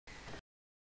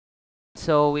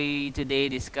So we today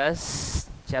discuss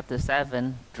chapter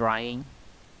 7, drying.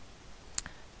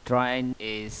 Drying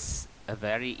is a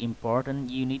very important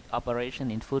unit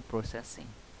operation in food processing.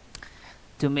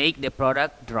 To make the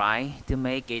product dry, to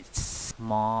make it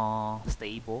more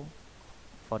stable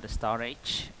for the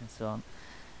storage and so on,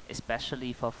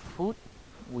 especially for food,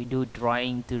 we do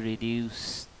drying to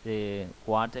reduce the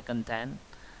water content.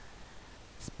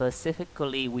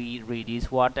 Specifically, we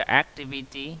reduce water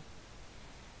activity,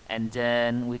 and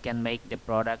then we can make the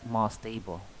product more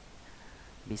stable.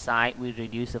 Besides, we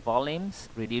reduce the volumes,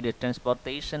 reduce the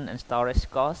transportation and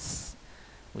storage costs.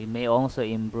 We may also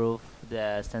improve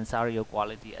the sensorial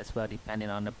quality as well, depending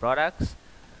on the products.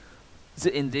 So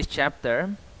in this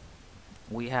chapter,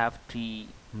 we have three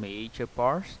major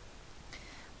parts.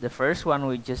 The first one,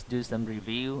 we just do some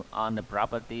review on the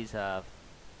properties of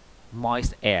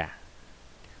moist air.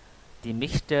 The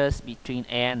mixtures between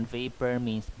air and vapor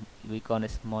means we call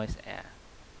it moist air.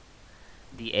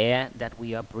 The air that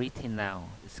we are breathing now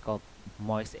is called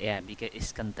moist air because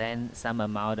it contains some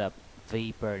amount of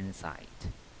vapor inside.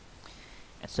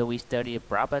 And so we study the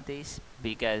properties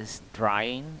because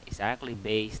drying is actually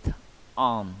based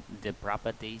on the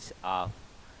properties of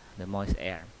the moist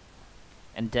air.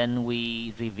 And then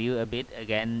we review a bit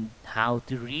again how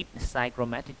to read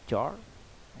psychrometric chart.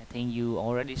 I think you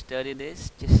already studied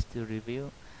this, just to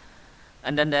review.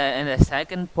 And then in the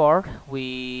second part,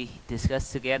 we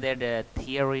discuss together the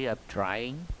theory of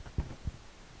drying.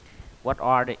 What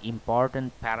are the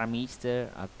important parameters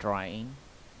of drying?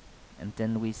 And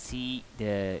then we see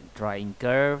the drying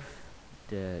curve,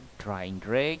 the drying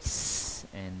rates,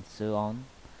 and so on.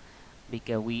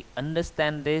 Because we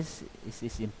understand this, it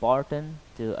is important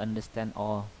to understand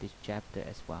all this chapter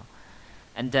as well.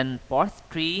 And then part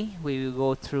 3, we will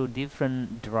go through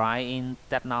different drying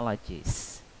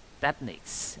techniques,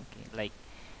 okay, like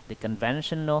the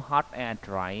conventional hot air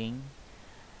drying,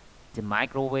 the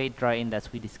microwave drying that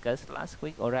we discussed last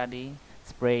week already,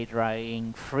 spray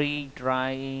drying, free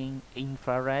drying,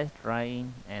 infrared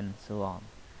drying, and so on.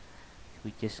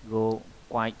 We just go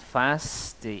quite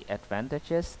fast, the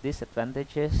advantages,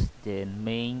 disadvantages, the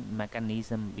main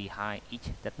mechanism behind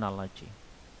each technology.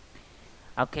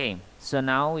 Okay, so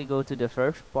now we go to the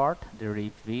first part, the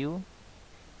review.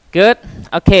 Good.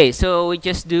 Okay, so we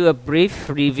just do a brief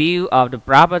review of the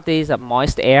properties of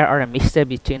moist air or a mixture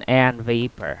between air and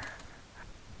vapor.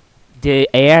 The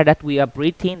air that we are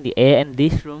breathing, the air in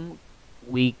this room,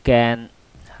 we can,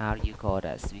 how do you call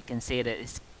this? We can say that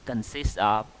it consists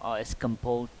of or is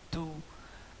composed two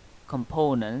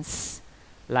components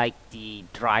like the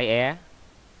dry air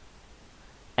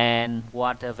and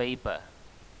water vapor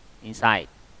inside.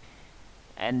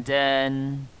 And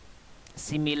then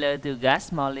similar to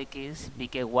gas molecules,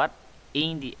 because what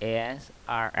in the air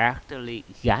are actually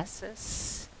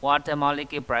gases. Water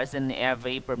molecule present in air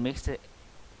vapor mixture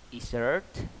exert,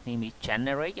 maybe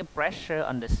generate a pressure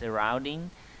on the surrounding.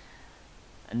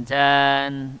 And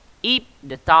then if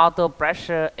the total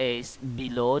pressure is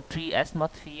below 3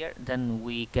 atmosphere, then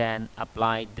we can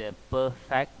apply the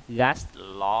perfect gas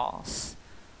laws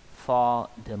for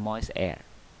the moist air.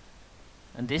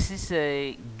 And this is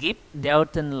a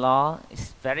Gibbs-Dalton law.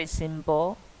 It's very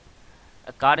simple.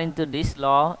 According to this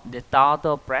law, the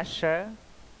total pressure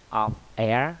of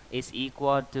air is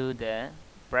equal to the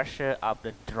pressure of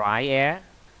the dry air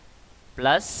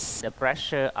plus the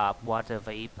pressure of water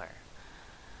vapor.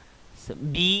 So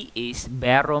B is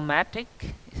barometric,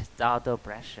 is total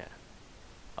pressure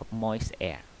of moist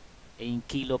air in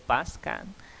kilopascal,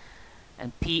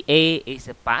 and PA is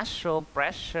a partial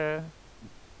pressure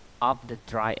of the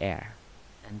dry air,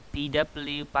 and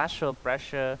PW partial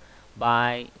pressure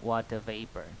by water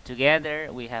vapor. Together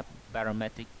we have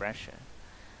barometric pressure.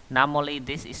 Normally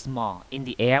this is small. In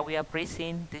the air we are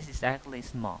breathing, this is actually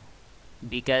small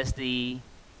because the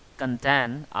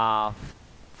content of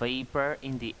vapor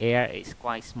in the air is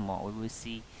quite small. We will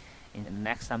see in the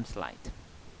next slide.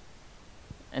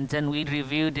 And then we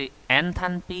review the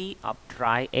enthalpy of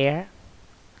dry air.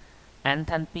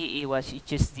 Enthalpy was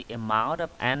just the amount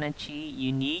of energy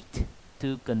you need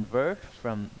to convert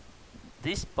from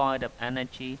this point of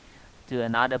energy to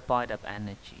another point of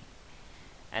energy.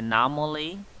 And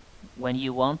normally, when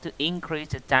you want to increase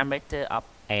the temperature of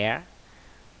air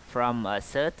from a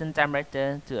certain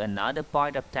temperature to another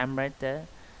point of temperature,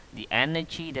 the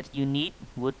energy that you need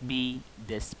would be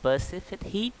the specific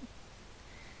heat.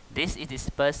 This is the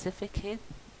specific heat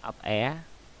of air.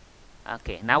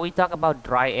 Okay, now we talk about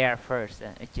dry air first.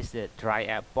 It's just the dry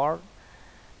air part,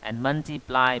 and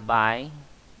multiply by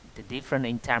the difference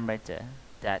in temperature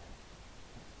that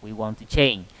we want to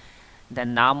change.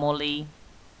 Then normally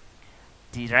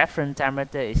the reference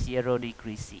temperature is 0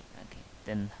 degrees C. Okay.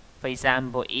 Then, for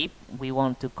example, if we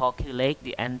want to calculate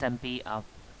the enthalpy of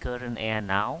current air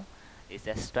now, it's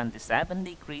at 27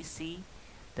 degrees C.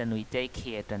 Then we take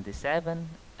here 27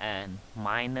 and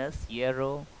minus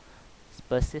 0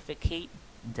 specific heat.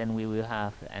 Then we will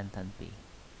have the enthalpy.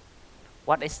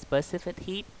 What is specific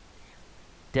heat?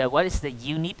 What is the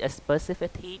unit of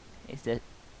specific heat? Is the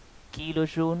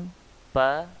kilojoule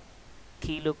per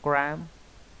kilogram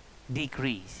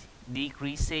degrees.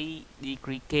 Degree C,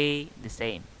 degree K, the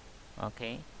same.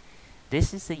 Okay.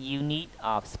 This is the unit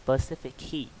of specific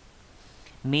heat.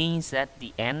 Means that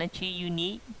the energy you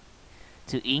need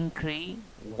to increase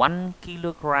 1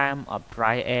 kilogram of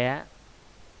dry air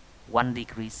 1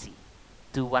 degree C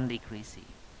to 1 degree C,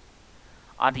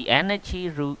 or the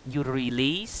energy you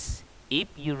release if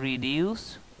you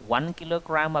reduce 1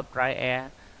 kilogram of dry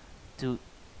air to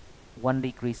 1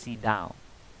 degree C down.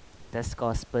 That's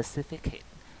called specific heat.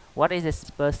 What is the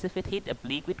specific heat of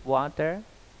liquid water?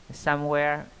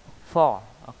 Somewhere 4,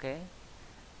 okay,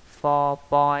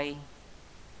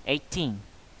 4.18.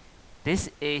 This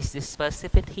is the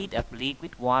specific heat of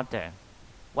liquid water.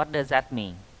 What does that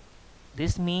mean?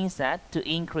 This means that to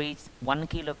increase 1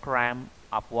 kilogram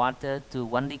of water to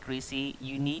 1 degree C,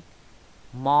 you need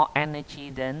more energy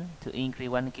than to increase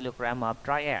 1 kilogram of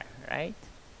dry air, right?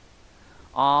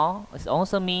 Or it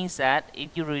also means that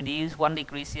if you reduce 1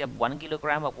 degree C of 1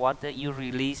 kilogram of water, you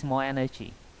release more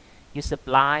energy. You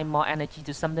supply more energy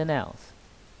to something else.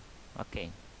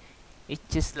 Okay. It's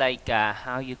just like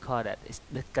how you call that. It's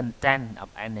the content of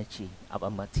energy of a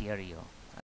material.